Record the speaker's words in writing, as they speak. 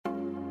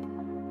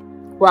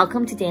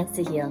Welcome to Dance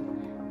to Heal.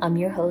 I'm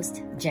your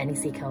host, Jenny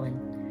C.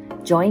 Cohen.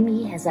 Join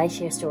me as I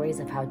share stories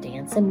of how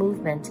dance and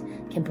movement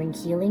can bring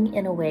healing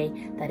in a way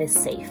that is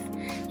safe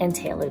and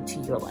tailored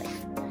to your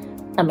life.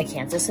 I'm a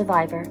cancer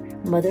survivor,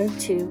 mother of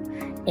two,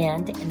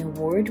 and an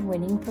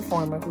award-winning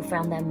performer who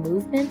found that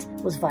movement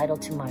was vital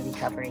to my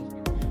recovery.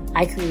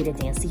 I created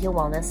Dance to Heal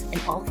Wellness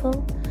and also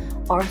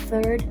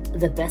authored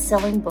the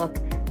best-selling book,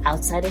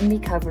 Outside in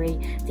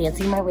Recovery,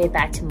 Dancing My Way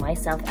Back to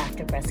Myself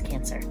After Breast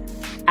Cancer.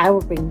 I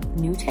will bring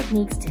new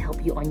techniques to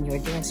help you on your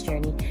dance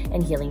journey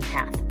and healing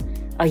path.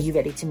 Are you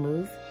ready to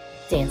move?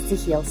 Dance to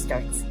Heal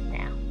starts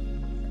now.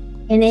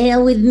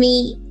 Inhale with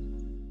me.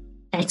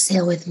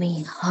 Exhale with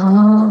me.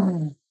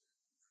 Oh.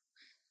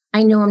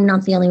 I know I'm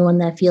not the only one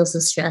that feels the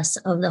stress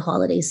of the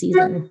holiday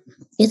season.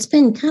 It's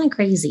been kind of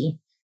crazy.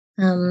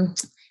 And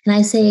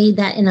I say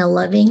that in a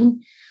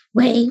loving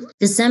way.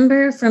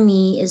 December for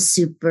me is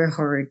super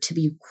hard, to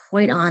be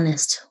quite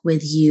honest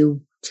with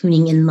you,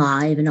 tuning in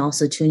live and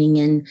also tuning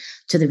in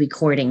to the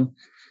recording.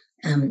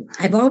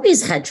 I've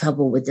always had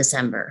trouble with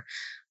December.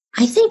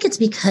 I think it's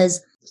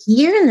because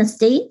here in the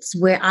States,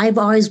 where I've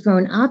always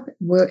grown up,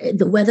 where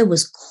the weather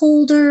was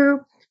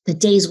colder, the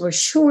days were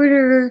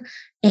shorter,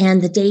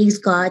 and the days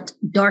got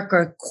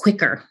darker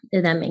quicker,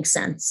 if that makes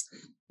sense.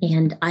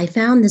 And I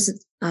found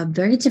this a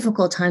very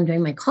difficult time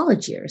during my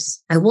college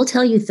years. I will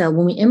tell you, though,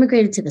 when we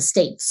immigrated to the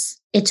States,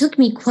 it took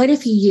me quite a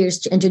few years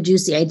to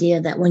introduce the idea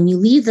that when you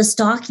leave the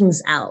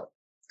stockings out,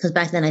 because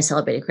back then I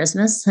celebrated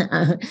Christmas,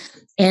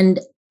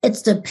 and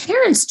it's the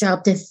parents'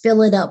 job to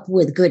fill it up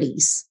with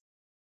goodies.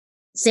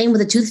 Same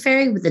with the tooth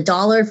fairy, with the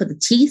dollar for the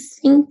teeth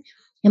thing.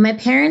 And my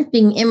parents,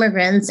 being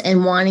immigrants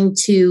and wanting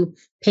to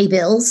pay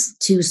bills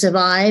to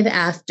survive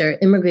after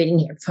immigrating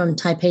here from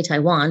Taipei,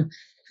 Taiwan,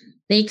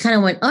 they kind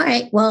of went, all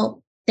right,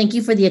 well, thank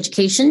you for the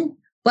education.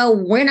 Well,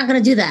 we're not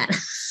going to do that.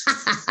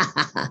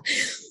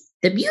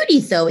 The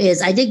beauty, though,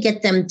 is I did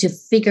get them to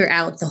figure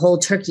out the whole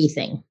turkey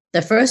thing.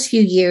 The first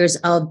few years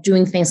of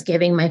doing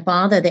Thanksgiving, my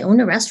father, they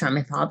owned a restaurant.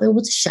 My father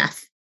was a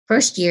chef.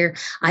 First year,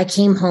 I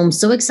came home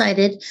so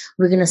excited.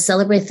 We're going to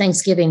celebrate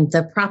Thanksgiving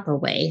the proper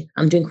way.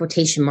 I'm doing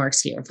quotation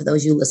marks here for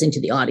those of you listening to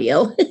the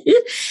audio.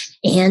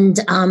 And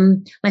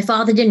my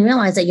father didn't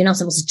realize that you're not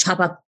supposed to chop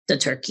up the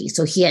turkey.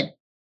 So he had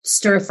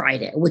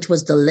stir-fried it, which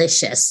was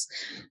delicious,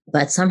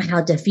 but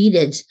somehow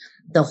defeated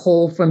the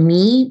whole, for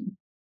me,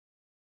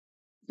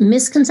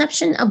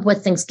 misconception of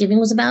what Thanksgiving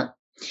was about.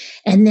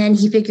 And then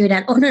he figured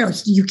out, oh, no,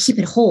 you keep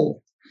it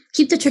whole.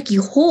 Keep the turkey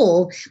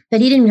whole,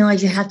 but he didn't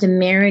realize you have to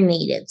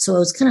marinate it. So it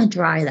was kind of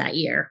dry that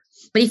year.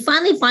 But he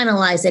finally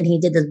finalized it. He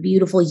did this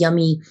beautiful,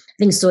 yummy, I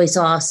think, soy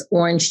sauce,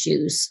 orange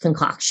juice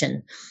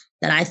concoction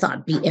that I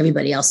thought beat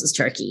everybody else's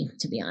turkey,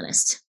 to be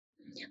honest.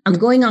 I'm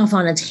going off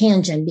on a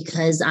tangent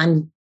because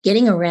I'm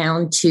getting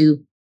around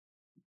to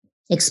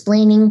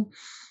explaining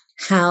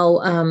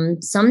how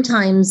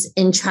sometimes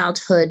in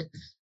childhood,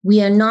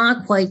 we are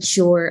not quite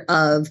sure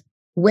of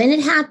when it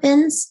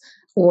happens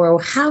or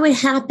how it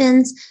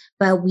happens,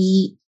 but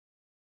we,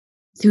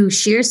 through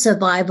sheer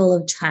survival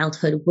of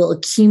childhood, will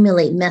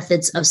accumulate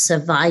methods of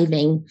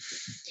surviving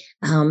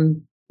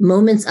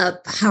moments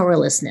of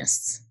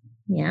powerlessness.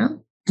 Yeah.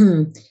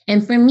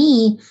 And for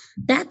me,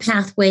 that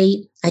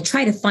pathway, I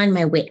try to find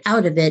my way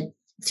out of it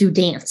through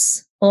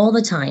dance all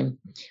the time.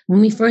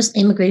 When we first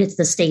immigrated to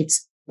the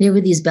States, there were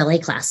these ballet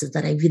classes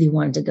that I really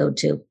wanted to go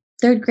to.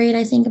 Third grade,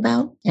 I think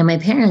about. And my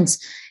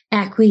parents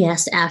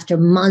acquiesced after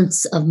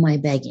months of my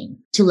begging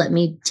to let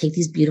me take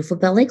these beautiful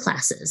ballet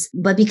classes.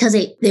 But because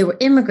they were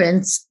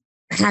immigrants,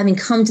 having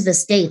come to the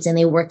States and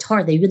they worked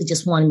hard, they really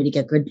just wanted me to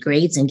get good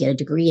grades and get a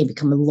degree and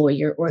become a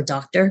lawyer or a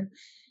doctor.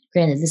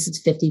 Granted, this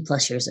is 50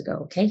 plus years ago,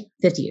 okay?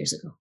 50 years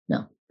ago.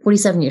 No,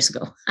 47 years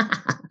ago.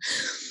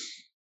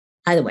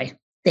 Either way,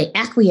 they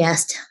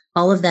acquiesced.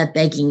 All of that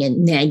begging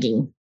and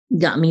nagging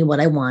got me what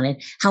I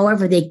wanted.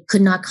 However, they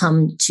could not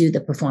come to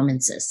the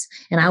performances.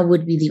 And I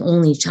would be the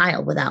only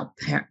child without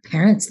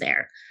parents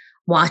there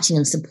watching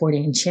and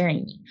supporting and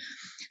cheering me.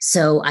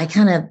 So I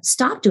kind of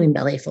stopped doing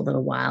ballet for a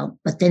little while,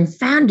 but then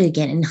found it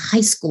again in high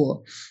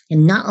school.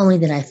 And not only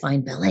did I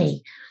find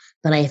ballet,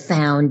 but I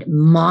found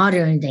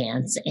modern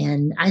dance.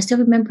 And I still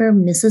remember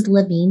Mrs.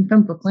 Levine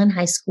from Brooklyn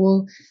High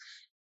School,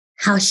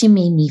 how she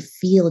made me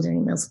feel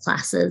during those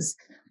classes.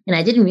 And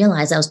I didn't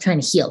realize I was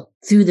trying to heal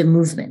through the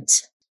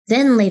movement.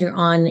 Then later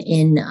on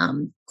in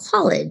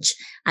college,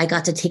 I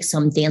got to take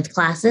some dance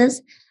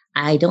classes.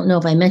 I don't know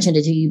if I mentioned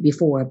it to you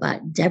before,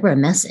 but Deborah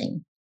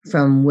Messing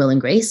from Will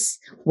and Grace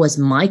was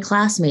my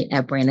classmate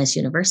at Brandeis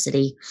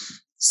University.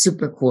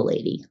 Super cool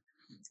lady.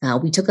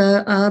 We took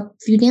a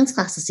few dance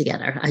classes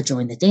together. I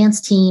joined the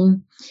dance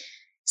team,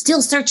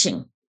 still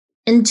searching,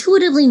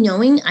 intuitively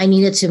knowing I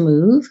needed to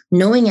move,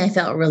 knowing I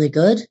felt really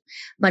good,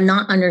 but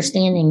not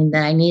understanding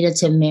that I needed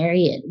to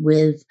marry it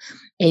with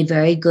a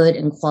very good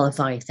and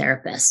qualified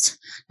therapist,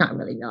 not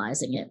really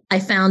realizing it. I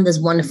found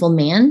this wonderful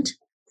man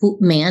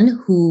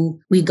who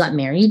we got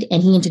married,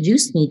 and he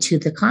introduced me to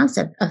the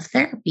concept of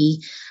therapy,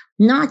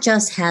 not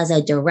just has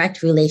a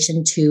direct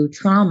relation to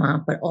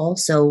trauma, but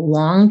also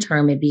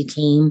long-term, it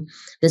became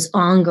this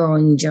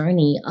ongoing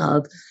journey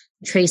of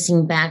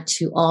tracing back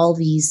to all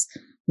these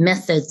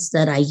methods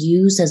that I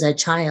used as a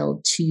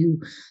child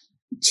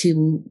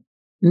to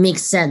make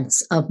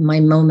sense of my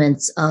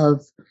moments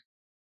of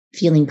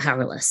feeling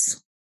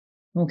powerless.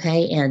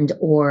 Okay. And,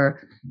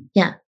 or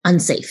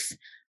unsafe.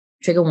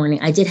 Trigger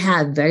warning. I did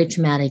have very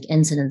traumatic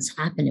incidents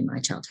happen in my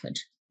childhood.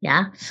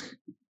 Yeah.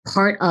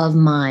 Part of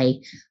my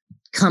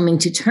coming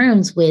to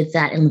terms with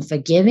that and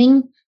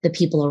forgiving the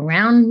people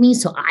around me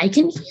so I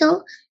can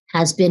heal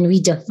has been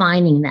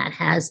redefining that,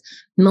 has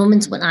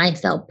moments when I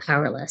felt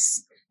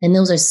powerless. And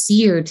those are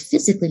seared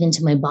physically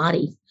into my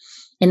body.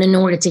 And in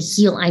order to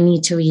heal, I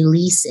need to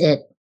release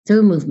it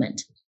through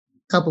movement,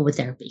 coupled with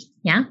therapy.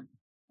 Yeah.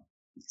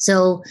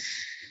 So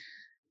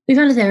we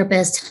found a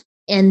therapist,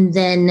 and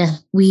then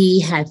we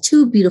had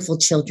 2 beautiful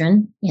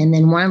children. And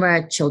then one of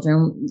our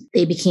children,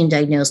 they became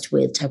diagnosed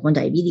with type 1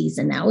 diabetes.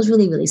 And that was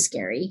really, really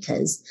scary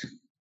because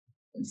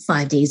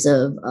 5 days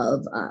of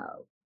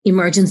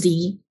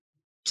emergency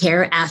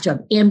care after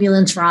an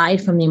ambulance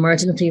ride from the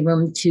emergency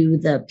room to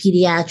the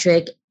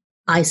pediatric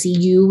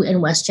ICU in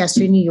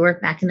Westchester, New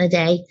York, back in the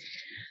day.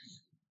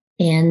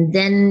 And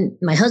then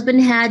my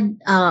husband had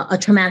a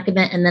traumatic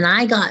event, and then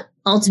I got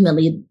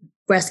ultimately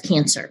breast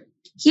cancer.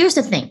 Here's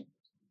the thing.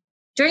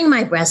 During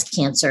my breast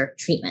cancer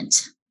treatment,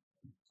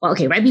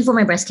 right before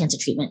my breast cancer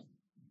treatment,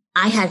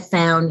 I had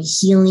found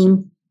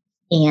healing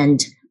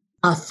and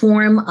a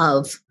form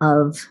of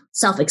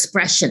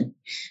self-expression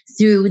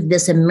through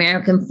this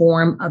American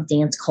form of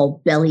dance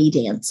called belly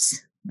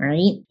dance,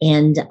 right?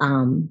 And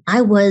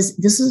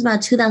this was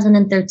about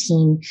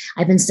 2013.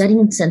 I've been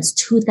studying since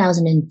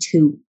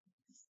 2002.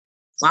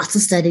 Lots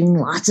of studying,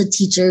 lots of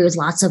teachers,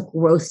 lots of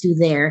growth through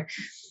there.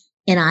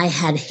 And I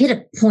had hit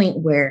a point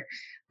where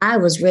I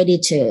was ready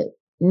to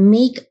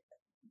make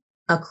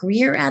a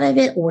career out of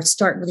it or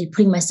start really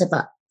putting myself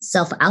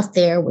out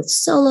there with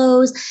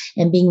solos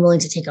and being willing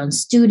to take on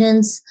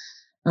students.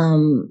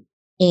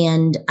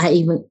 And I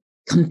even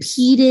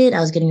competed. I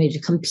was getting ready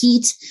to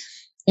compete.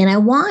 And I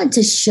wanted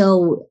to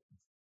show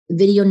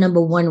video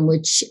number 1,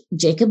 which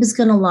Jacob is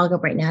going to log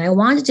up right now. And I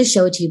wanted to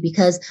show it to you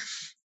because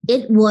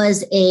it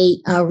was a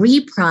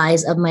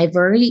reprise of my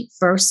very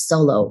first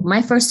solo.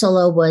 My first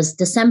solo was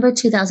December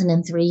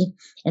 2003.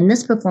 And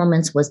this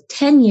performance was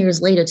 10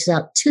 years later,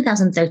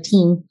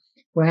 2013,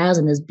 where I was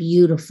in this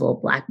beautiful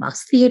black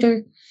box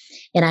theater.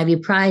 And I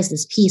reprised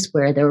this piece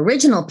where the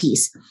original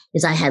piece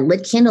is I had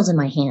lit candles in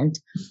my hand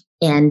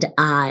and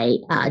I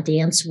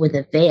danced with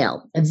a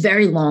veil, a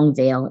very long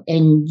veil.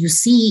 And you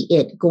see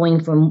it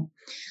going from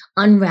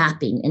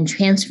unwrapping and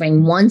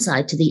transferring one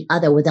side to the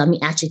other without me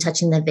actually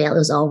touching the veil. It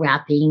was all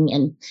wrapping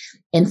and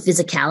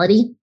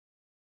physicality.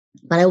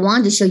 But I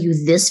wanted to show you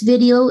this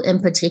video in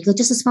particular,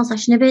 just a small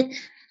section of it,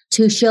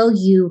 to show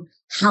you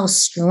how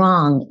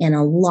strong and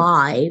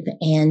alive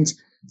and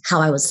how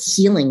I was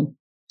healing,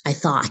 I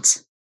thought,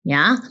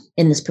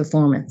 in this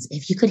performance.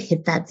 If you could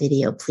hit that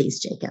video, please,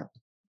 Jacob.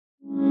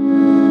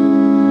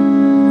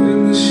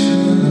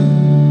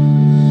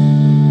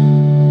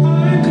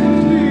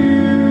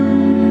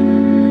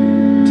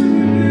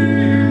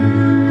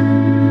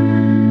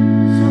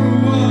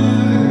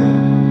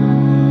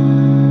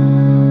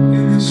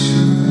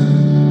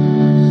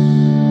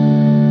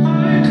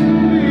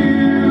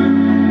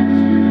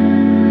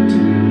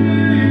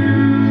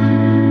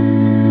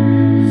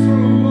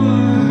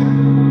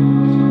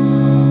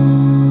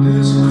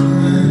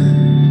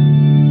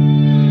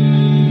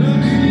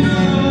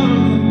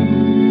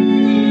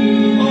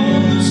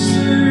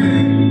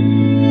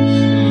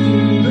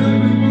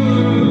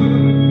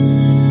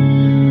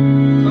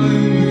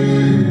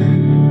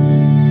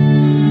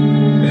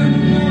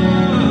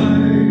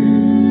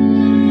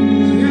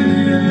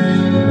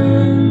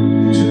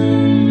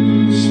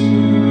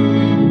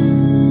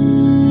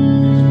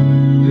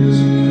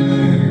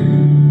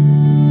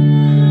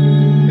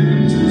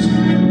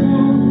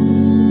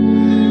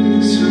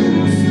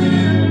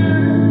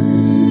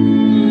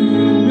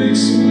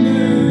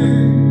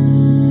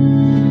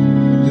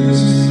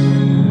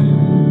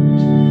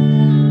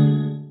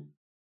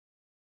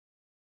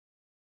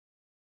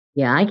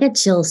 Yeah, I get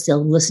chills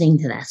still listening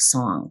to that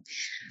song.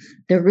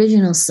 The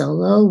original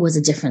solo was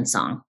a different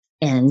song.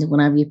 And when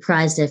I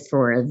reprised it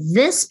for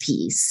this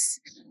piece,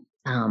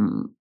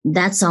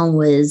 that song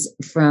was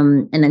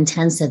from an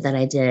intensive that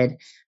I did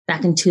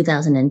back in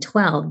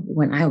 2012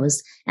 when I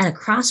was at a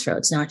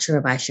crossroads, not sure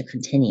if I should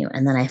continue.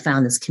 And then I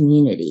found this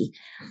community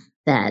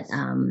that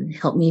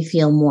helped me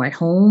feel more at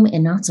home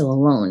and not so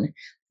alone.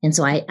 And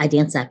so I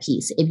danced that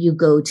piece. If you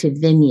go to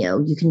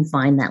Vimeo, you can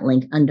find that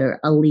link under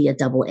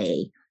Aaliyah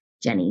AA,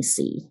 Jenny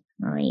C.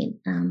 All right.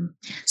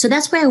 So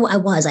that's where I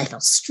was. I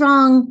felt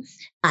strong.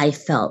 I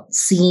felt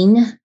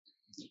seen.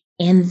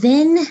 And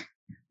then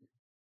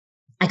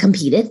I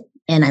competed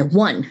and I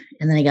won.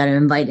 And then I got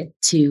invited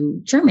to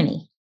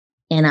Germany.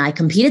 And I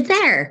competed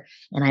there.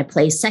 And I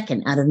placed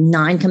second out of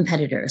 9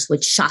 competitors,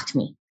 which shocked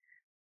me.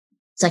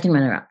 Second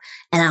runner-up.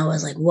 And I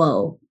was like,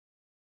 whoa.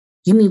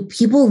 You mean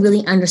people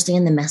really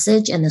understand the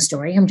message and the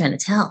story I'm trying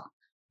to tell?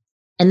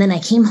 And then I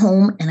came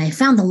home and I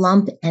found the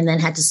lump and then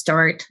had to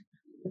start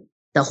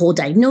the whole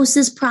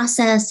diagnosis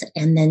process,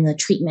 and then the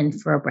treatment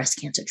for a breast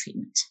cancer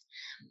treatment.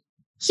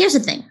 Here's the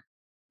thing.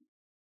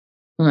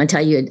 I'm going to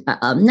tell you,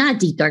 not a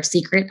deep, dark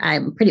secret.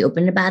 I'm pretty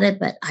open about it,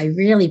 but I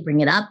rarely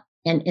bring it up.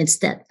 And it's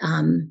that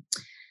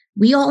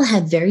we all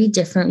have very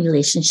different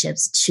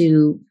relationships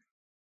to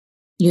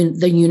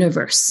the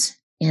universe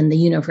and the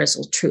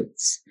universal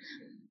truths.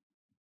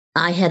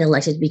 I had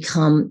elected to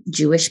become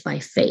Jewish by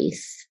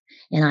faith,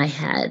 and I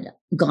had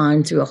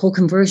gone through a whole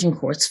conversion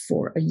course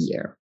for a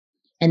year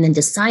and then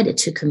decided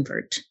to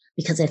convert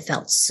because it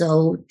felt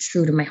so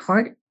true to my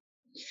heart.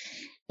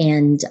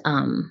 And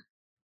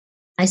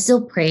I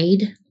still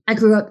prayed. I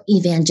grew up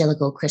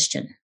evangelical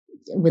Christian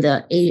with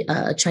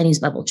a Chinese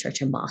Bible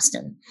church in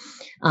Boston.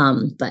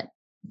 But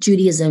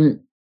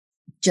Judaism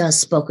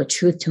just spoke a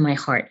truth to my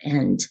heart.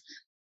 And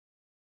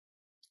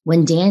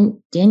when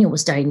Daniel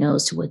was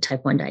diagnosed with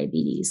type 1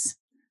 diabetes,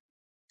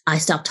 I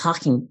stopped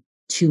talking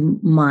to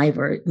my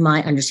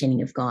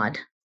understanding of God.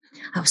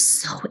 I was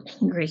so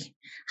angry.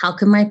 How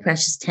could my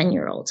precious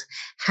 10-year-old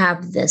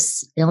have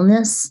this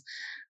illness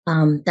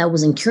that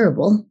was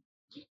incurable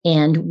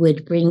and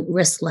would bring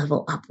risk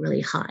level up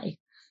really high?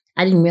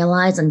 I didn't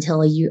realize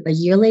until a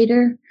year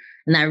later,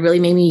 and that really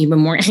made me even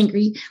more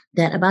angry,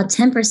 that about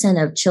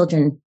 10% of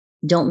children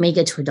don't make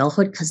it to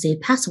adulthood because they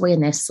pass away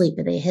in their sleep,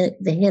 but they hit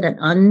an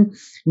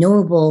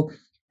unknowable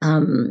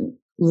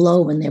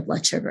low in their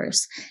blood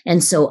sugars.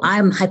 And so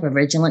I'm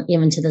hypervigilant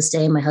even to this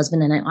day. My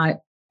husband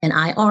and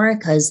I are,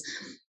 because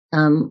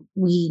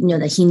we know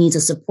that he needs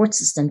a support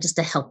system just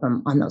to help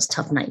him on those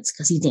tough nights,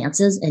 because he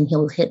dances and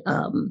he'll hit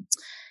a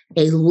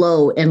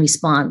low in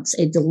response,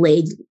 a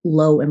delayed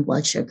low in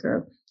blood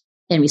sugar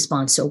in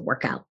response to a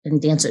workout. And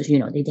dancers,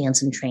 they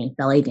dance and train.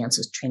 Ballet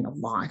dancers train a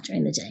lot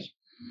during the day.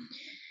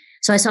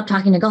 So I stopped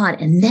talking to God.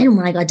 And then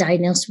when I got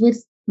diagnosed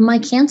with my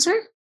cancer,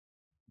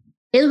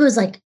 it was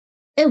an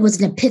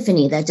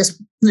epiphany that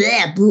just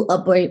blew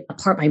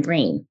apart my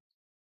brain.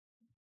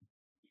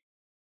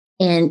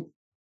 And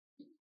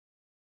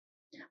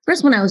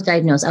first, when I was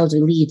diagnosed, I was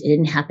relieved it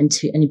didn't happen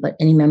to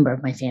any member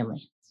of my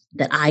family,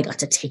 that I got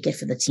to take it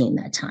for the team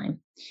that time.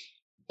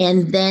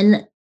 And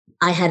then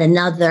I had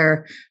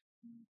another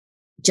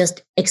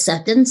just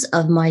acceptance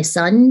of my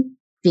son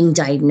being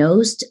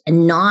diagnosed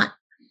and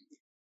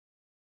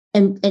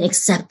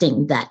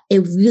accepting that it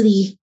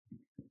really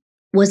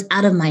was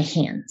out of my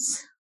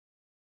hands.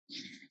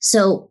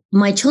 So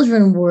my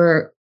children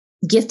were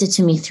gifted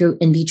to me through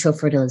in vitro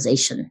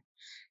fertilization.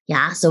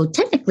 Yeah. So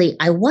technically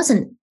I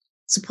wasn't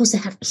supposed to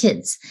have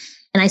kids,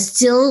 and I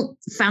still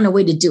found a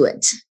way to do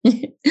it.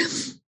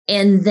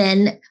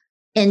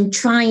 And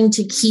trying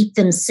to keep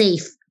them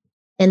safe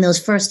in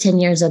those first 10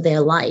 years of their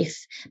life,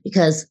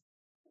 because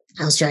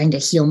I was trying to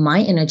heal my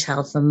inner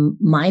child from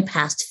my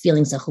past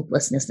feelings of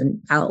hopelessness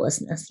and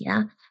powerlessness.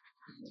 Yeah.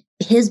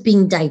 His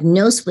being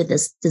diagnosed with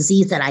this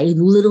disease that I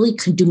literally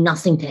could do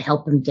nothing to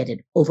help him get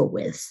it over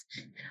with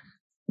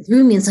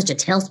threw me in such a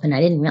tailspin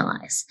I didn't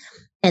realize.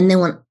 And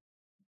then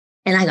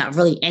and I got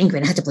really angry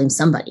and I had to blame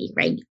somebody,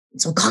 right?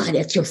 So God,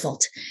 it's your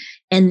fault.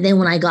 And then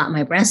when I got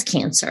my breast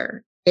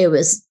cancer, it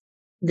was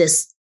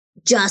this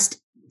just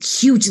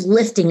huge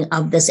lifting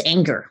of this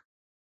anger.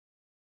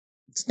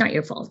 It's not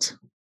your fault.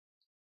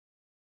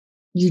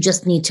 You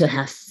just need to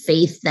have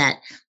faith that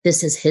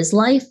this is his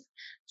life.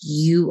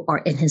 You are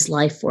in his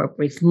life for a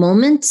brief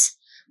moment.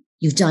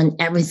 You've done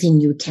everything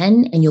you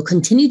can, and you'll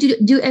continue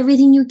to do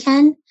everything you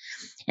can.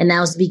 And that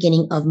was the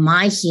beginning of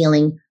my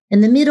healing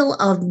in the middle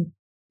of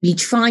me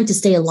trying to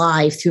stay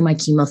alive through my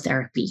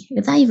chemotherapy,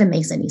 if that even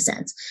makes any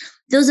sense.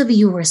 Those of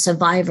you who are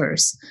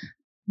survivors,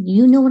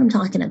 you know what I'm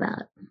talking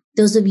about.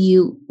 Those of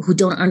you who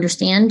don't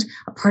understand,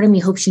 a part of me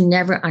hopes you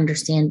never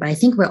understand, but I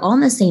think we're all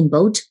in the same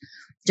boat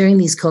during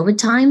these COVID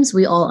times.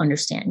 We all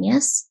understand,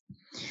 yes?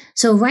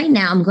 So right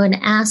now I'm going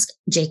to ask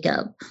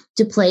Jacob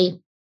to play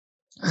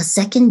a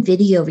second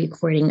video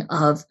recording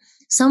of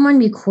someone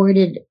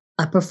recorded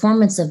a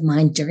performance of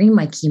mine during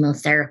my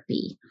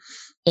chemotherapy.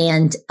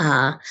 And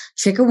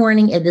trigger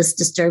warning, if this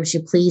disturbs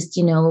you, please,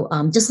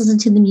 just listen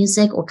to the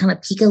music or kind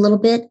of peek a little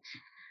bit.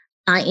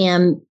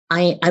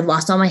 I've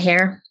lost all my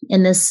hair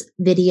in this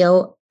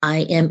video. I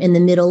am in the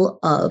middle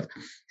of,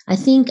 I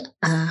think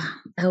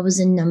I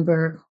was in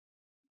number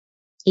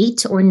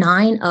 8 or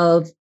 9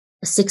 of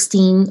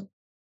 16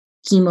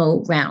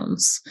 chemo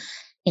rounds.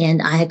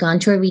 And I had gone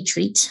to a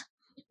retreat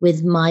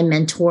with my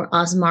mentor,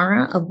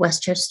 Osmara of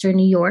Westchester,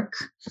 New York.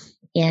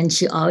 And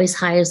she always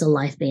hires a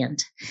live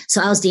band.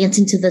 So I was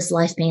dancing to this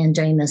live band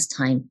during this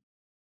time.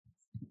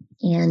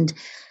 And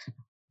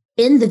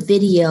in the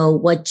video,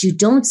 what you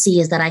don't see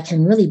is that I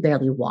can really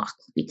barely walk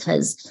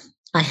because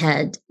I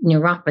had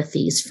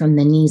neuropathies from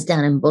the knees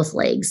down in both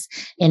legs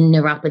and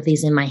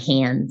neuropathies in my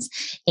hands.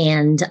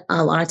 And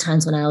a lot of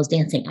times when I was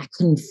dancing, I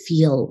couldn't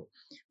feel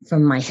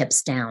from my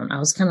hips down. I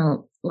was kind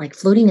of like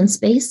floating in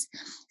space.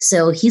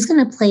 So he's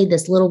going to play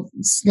this little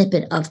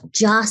snippet of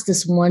just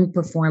this one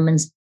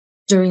performance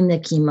during the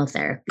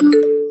chemotherapy.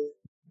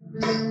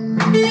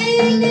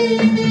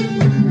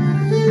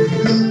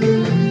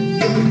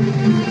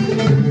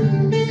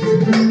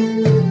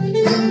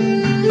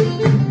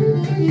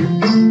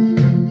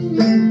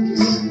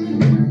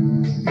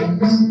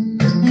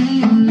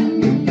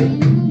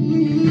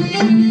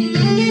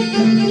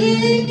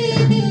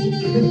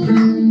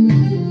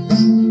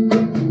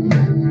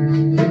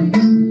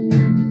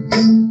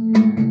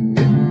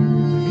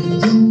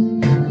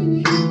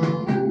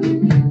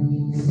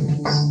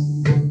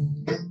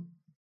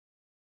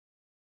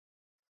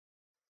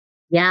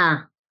 Yeah.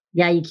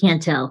 Yeah, you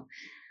can't tell.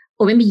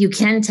 Or maybe you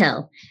can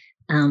tell.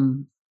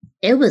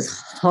 It was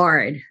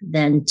hard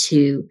then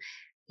to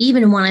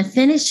even when I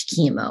finished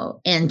chemo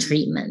and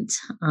treatment.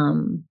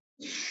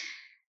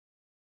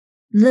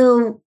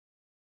 The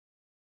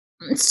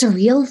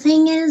surreal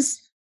thing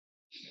is,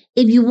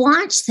 if you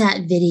watch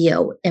that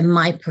video and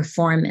my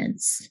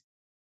performance,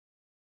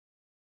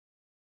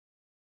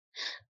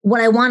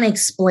 what I want to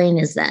explain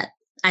is that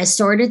I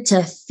started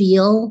to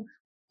feel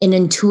an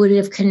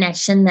intuitive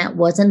connection that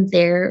wasn't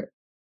there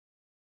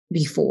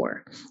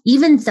before.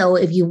 Even though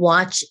if you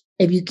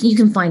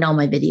can find all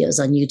my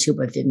videos on YouTube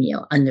or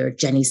Vimeo under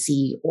Jenny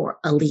C or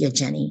Aaliyah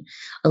Jenny,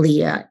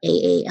 Aaliyah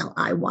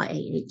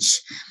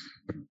Aaliyah.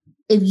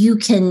 If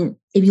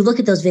you look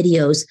at those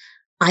videos,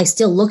 I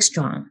still look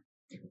strong,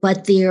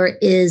 but there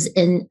is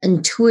an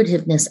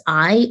intuitiveness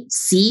I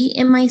see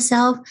in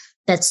myself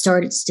that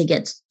started to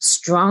get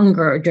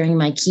stronger during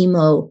my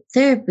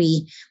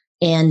chemotherapy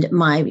and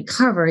my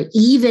recovery,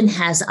 even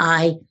as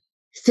I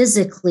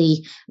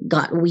physically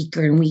got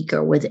weaker and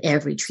weaker with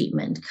every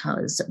treatment,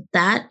 because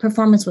that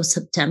performance was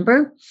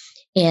September,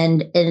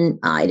 and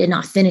I did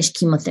not finish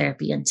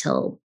chemotherapy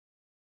until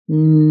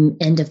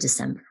end of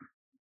December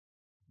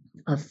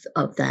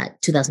of that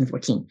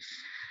 2014.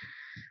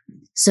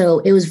 So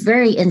it was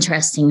very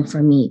interesting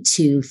for me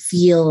to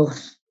feel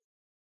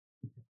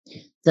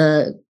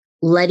the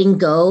letting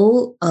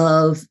go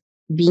of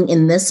being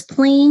in this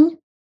plane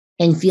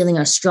and feeling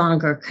a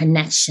stronger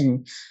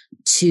connection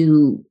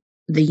to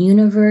the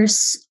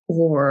universe,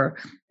 or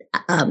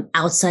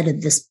outside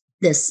of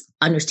this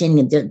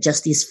understanding of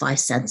just these five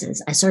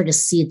senses. I started to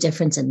see a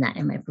difference in that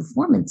in my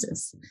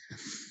performances.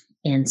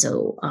 And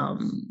so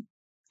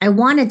I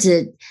wanted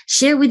to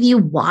share with you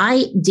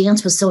why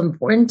dance was so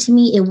important to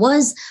me. It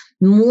was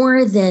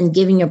more than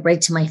giving a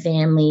break to my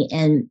family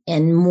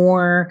and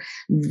more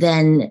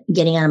than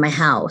getting out of my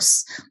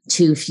house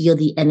to feel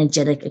the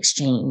energetic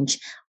exchange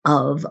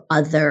of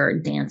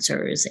other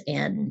dancers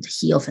and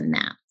heal from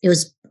that. It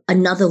was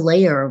another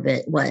layer of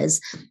it was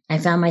I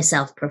found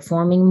myself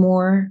performing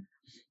more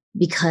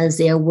because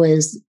there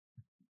was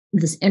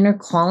this inner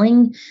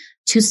calling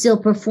to still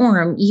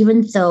perform,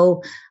 even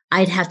though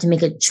I'd have to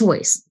make a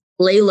choice.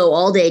 Lay low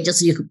all day just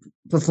so you could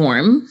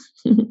perform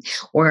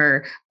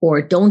or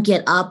don't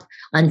get up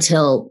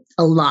until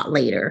a lot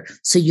later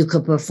so you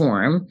could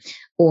perform.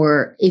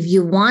 Or if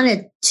you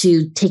wanted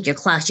to take your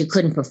class, you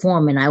couldn't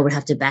perform and I would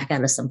have to back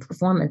out of some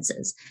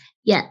performances.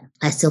 Yet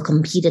I still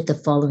competed the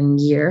following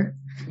year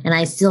and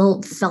I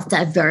still felt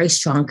that very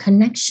strong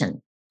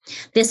connection.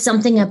 There's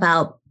something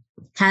about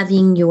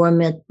having your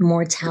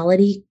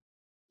mortality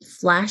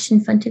flash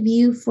in front of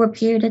you for a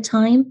period of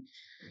time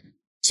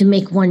to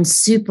make one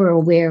super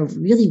aware of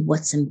really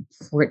what's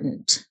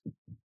important.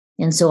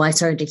 And so I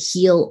started to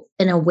heal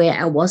in a way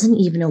I wasn't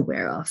even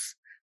aware of.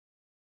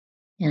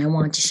 And I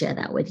wanted to share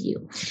that with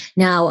you.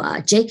 Now,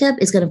 Jacob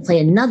is going to play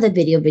another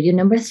video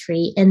number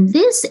 3. And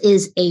this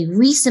is a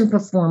recent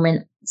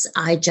performance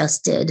I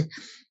just did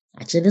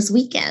actually this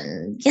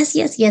weekend. Yes.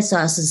 So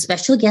I was a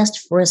special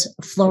guest for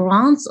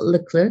Florence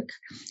Leclerc,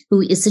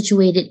 who is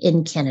situated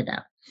in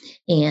Canada.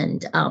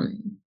 And I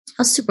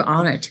was super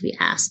honored to be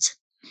asked.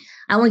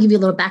 I want to give you a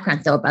little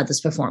background, though, about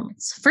this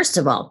performance. First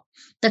of all,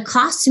 the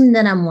costume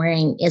that I'm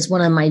wearing is one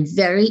of my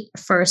very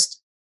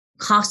first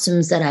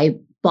costumes that I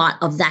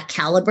bought of that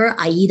caliber.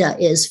 Aida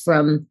is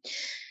from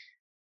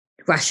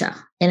Russia,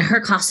 and her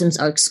costumes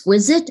are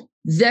exquisite,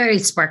 very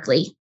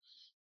sparkly.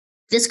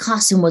 This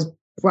costume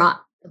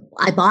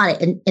I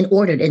bought it and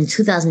ordered in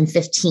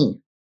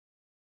 2015.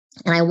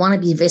 And I want to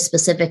be very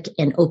specific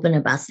and open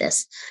about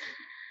this.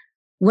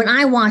 When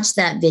I watch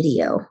that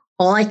video,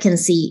 all I can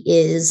see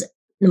is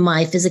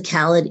my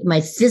physicality, my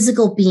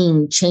physical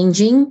being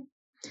changing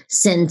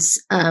since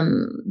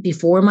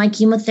before my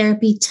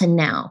chemotherapy to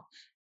now,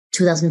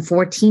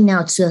 2014,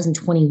 now it's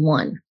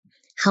 2021.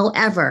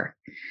 However,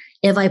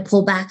 if I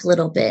pull back a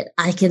little bit,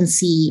 I can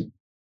see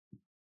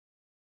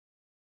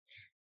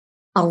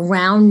a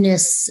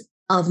roundness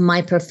of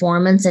my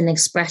performance and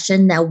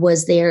expression that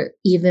was there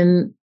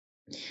even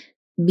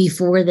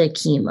before the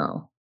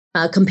chemo,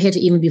 compared to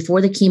even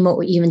before the chemo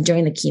or even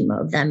during the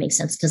chemo, if that makes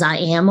sense. Because I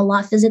am a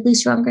lot physically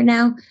stronger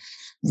now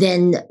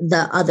than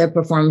the other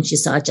performance you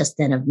saw just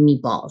then of me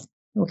bald.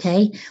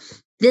 Okay.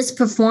 This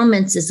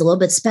performance is a little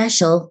bit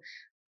special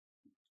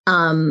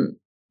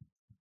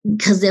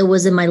because it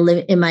was in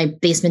my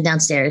basement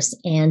downstairs,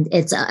 and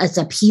it's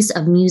a piece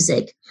of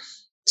music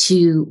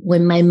to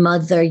when my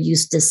mother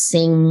used to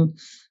sing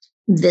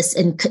this.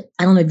 And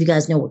I don't know if you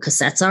guys know what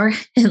cassettes are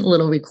and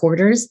little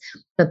recorders,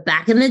 but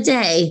back in the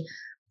day,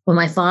 when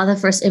my father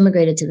first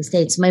immigrated to the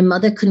States, my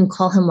mother couldn't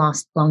call him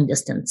long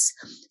distance.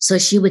 So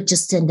she would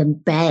just send him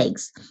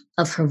bags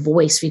of her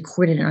voice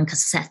recorded on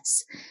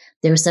cassettes.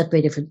 They were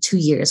separated for 2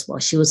 years while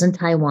she was in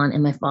Taiwan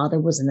and my father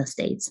was in the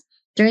States.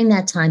 During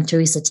that time,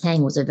 Teresa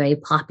Tang was a very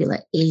popular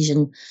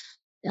Asian.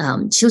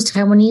 She was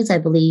Taiwanese, I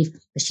believe,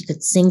 but she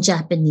could sing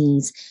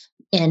Japanese.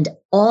 And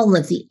all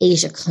of the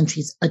Asia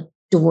countries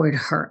adored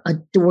her.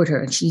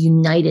 And she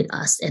united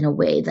us in a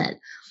way that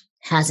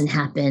hasn't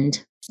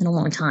happened in a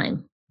long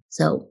time.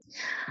 So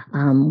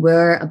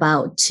we're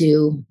about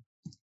to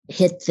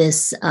hit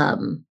this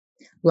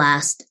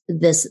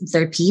this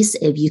third piece.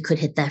 If you could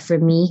hit that for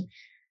me.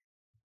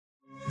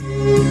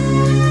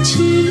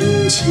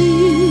 轻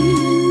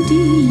轻的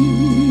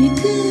一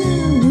个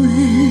吻，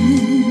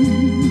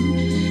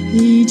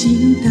已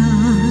经打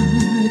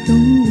动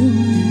我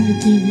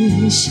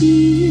的心，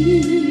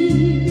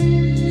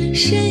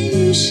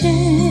深深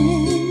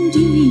的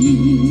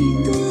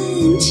一段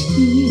情，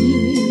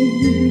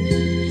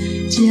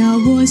叫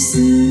我思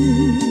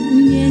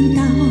念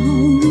到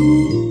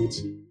如今。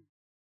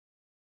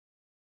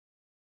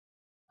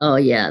 Oh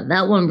yeah,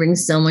 that one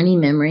brings so many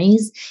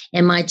memories.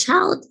 And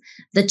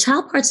the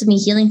child parts of me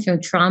healing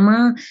through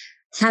trauma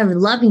have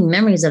loving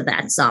memories of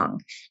that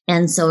song.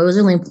 And so it was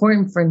really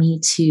important for me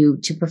to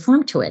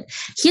perform to it.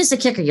 Here's the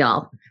kicker,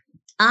 y'all.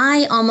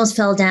 I almost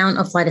fell down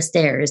a flight of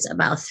stairs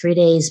about 3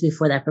 days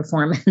before that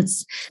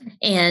performance.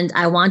 And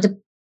I wanted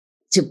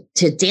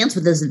to dance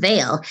with this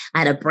veil. I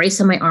had a brace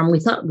on my arm.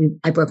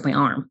 I broke my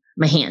arm,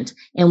 my hand,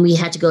 and we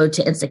had to go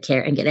to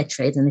Instacare and get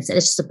x-rays. And they said,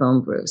 it's just a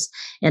bone bruise.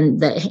 And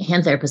the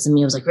hand therapist in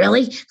me was like,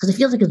 really? Because it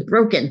feels like it's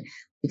broken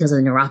because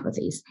of the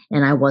neuropathies.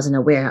 And I wasn't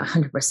aware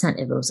 100%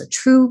 if it was a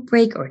true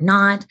break or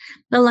not.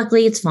 But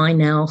luckily it's fine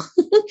now,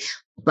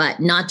 but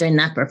not during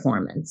that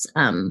performance.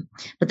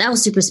 But that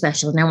was super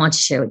special. And I want to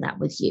share that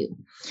with you.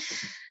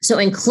 So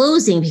in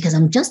closing, because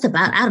I'm just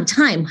about out of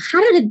time,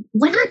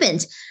 what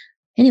happened?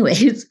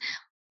 Anyways,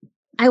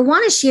 I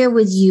want to share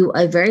with you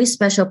a very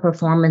special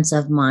performance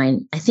of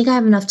mine. I think I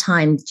have enough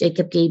time.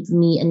 Jacob gave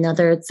me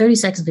another 30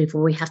 seconds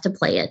before we have to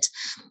play it.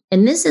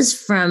 And this is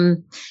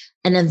from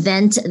an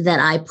event that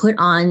I put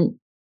on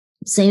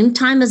same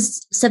time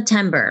as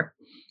September.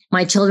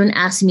 My children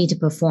asked me to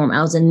perform.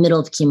 I was in the middle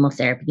of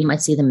chemotherapy. You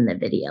might see them in the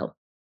video.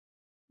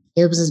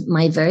 It was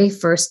my very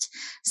first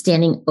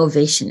standing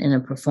ovation in a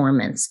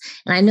performance.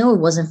 And I know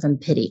it wasn't from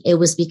pity. It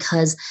was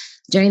because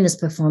during this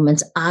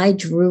performance, I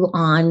drew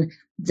on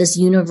this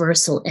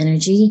universal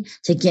energy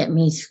to get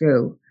me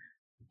through.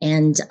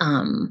 And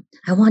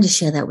I wanted to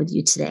share that with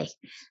you today.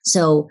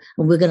 So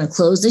we're going to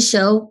close the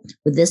show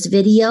with this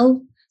video,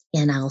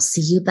 and I'll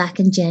see you back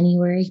in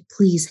January.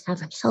 Please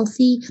have a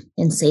healthy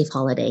and safe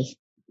holiday.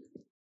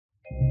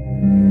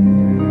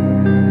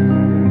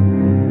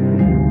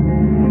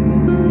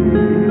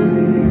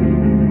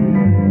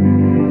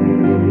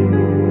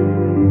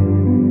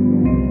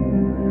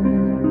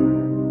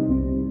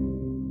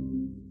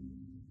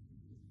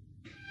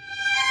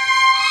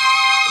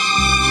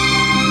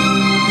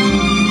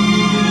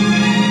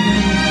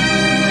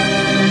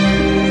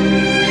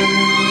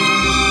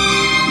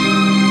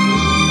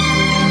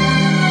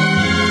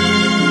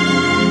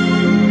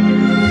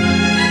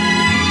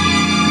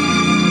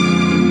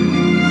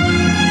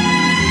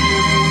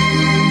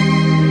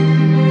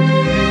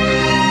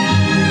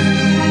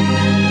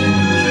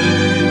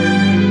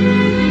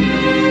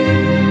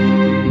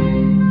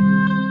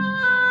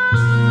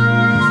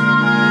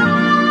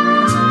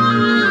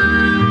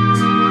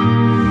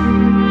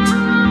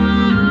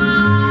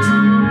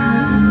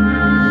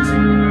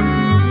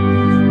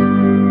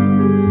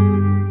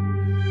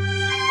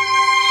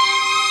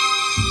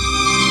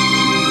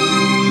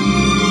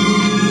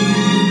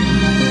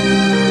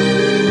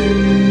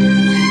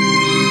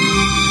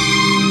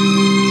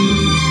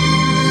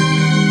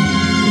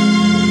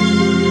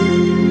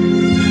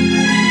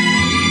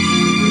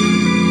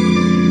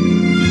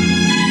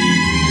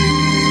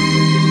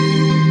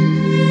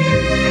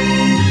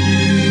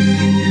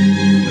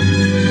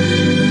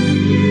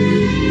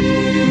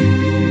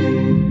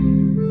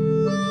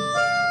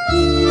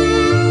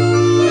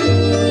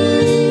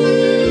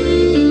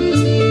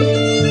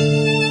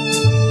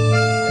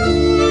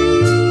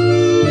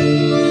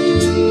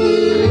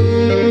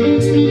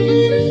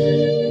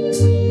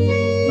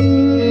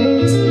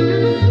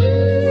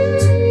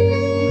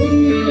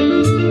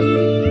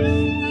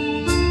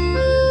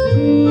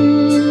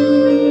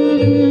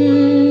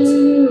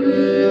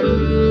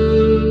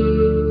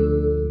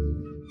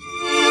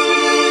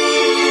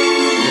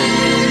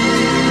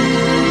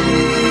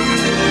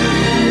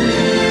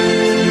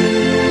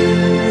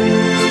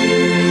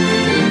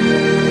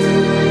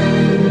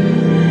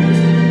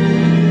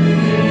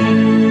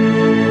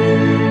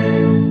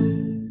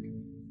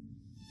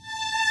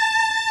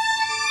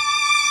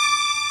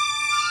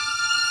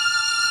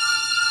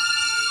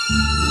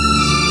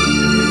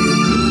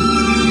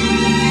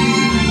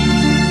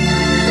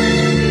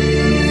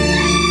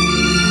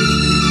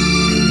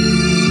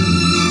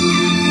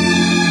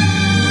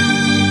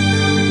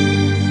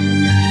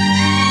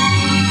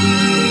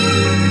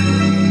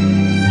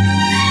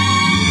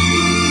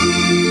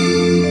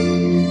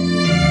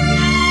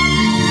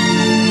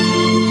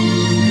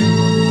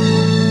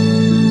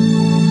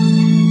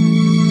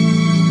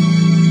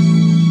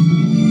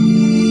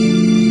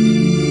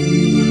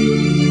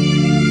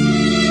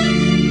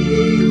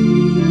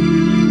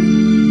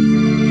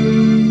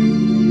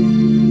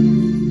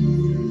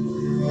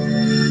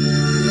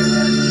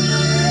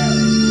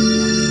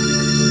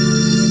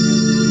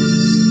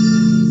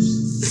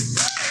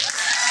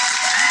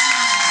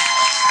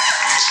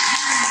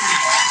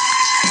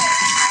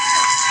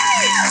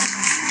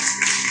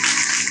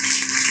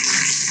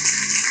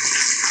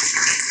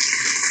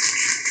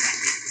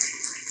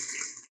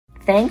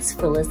 Thanks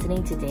for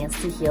listening to Dance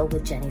to Heal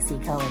with Jenny C.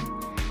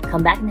 Cohen.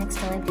 Come back next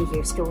time to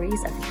hear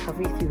stories of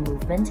recovery through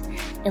movement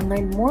and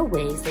learn more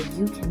ways that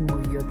you can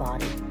move your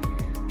body.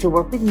 To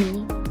work with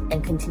me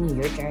and continue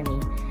your journey,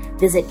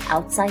 visit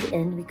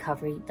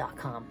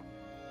OutsideInRecovery.com.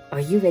 Are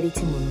you ready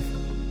to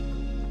move?